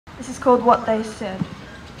This is called What They Said.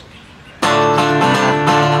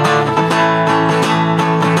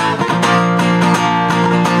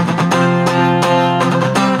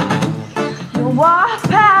 You walk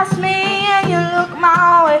past me and you look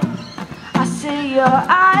my way. I see your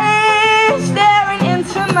eyes staring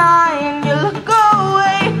into mine. You look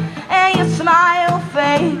away and your smile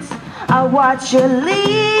fades. I watch you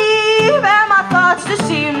leave and my thoughts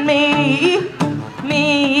deceive me.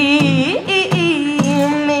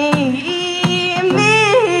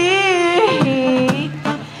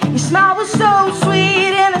 Your smile was so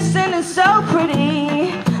sweet, innocent and so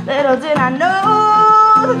pretty. Little did I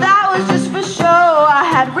know that was just for show. I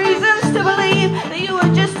had reasons to believe that you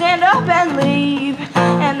would just stand up and leave,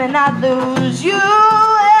 and then I'd lose you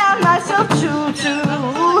and myself too.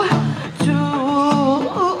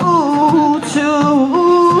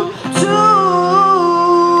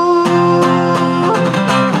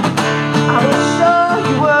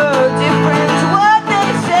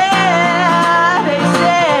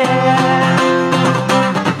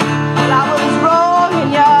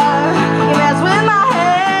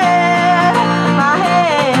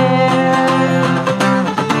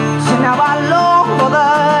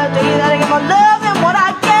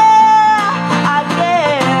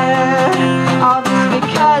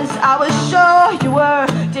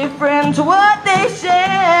 To what they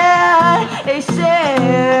said,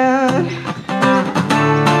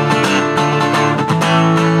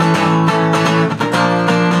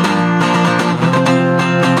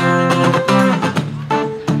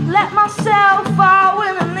 Let myself fall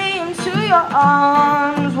willingly into your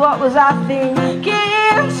arms. What was I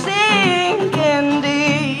thinking? Sinking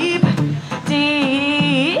deep,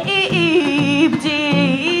 deep,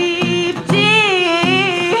 deep, deep.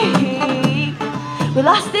 We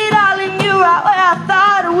lost it all in you right where I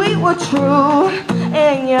thought we were true.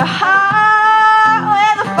 In your heart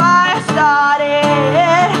where the fire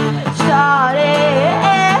started.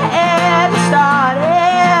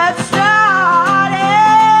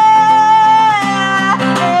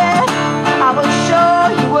 I was sure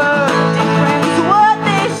you were different to what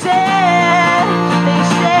they said.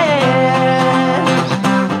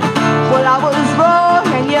 Well, I was wrong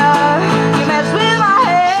and you messed with my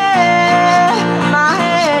head.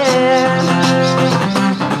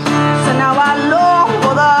 So now I long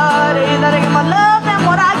for the day that I get more love than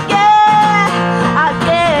what I get.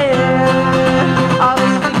 All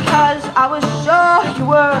this because I was sure you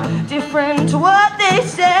were different to what they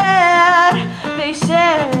said. They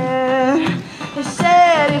said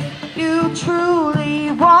if you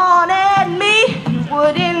truly wanted me, you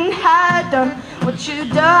wouldn't have done what you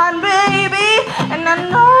done, baby. And I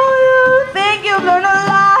know you think you've learned a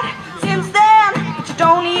lot since then, but you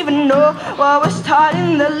don't even know what was taught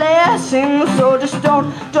in the lesson. So just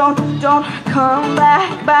don't come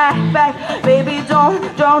back, baby. Don't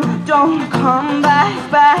come back,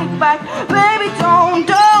 baby. Don't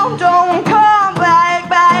come back.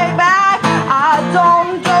 I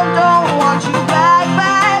don't want you back,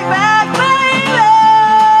 baby.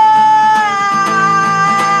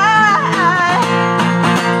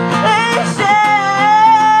 They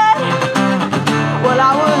said, well,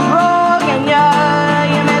 I was wrong and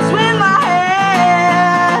you messed with my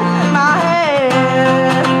head.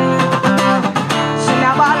 So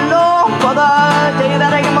now I long for the day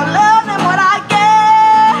that I get more love than what I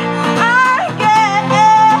get.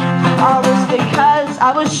 All this because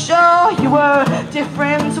I was sure you were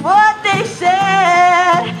different to what they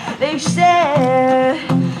said.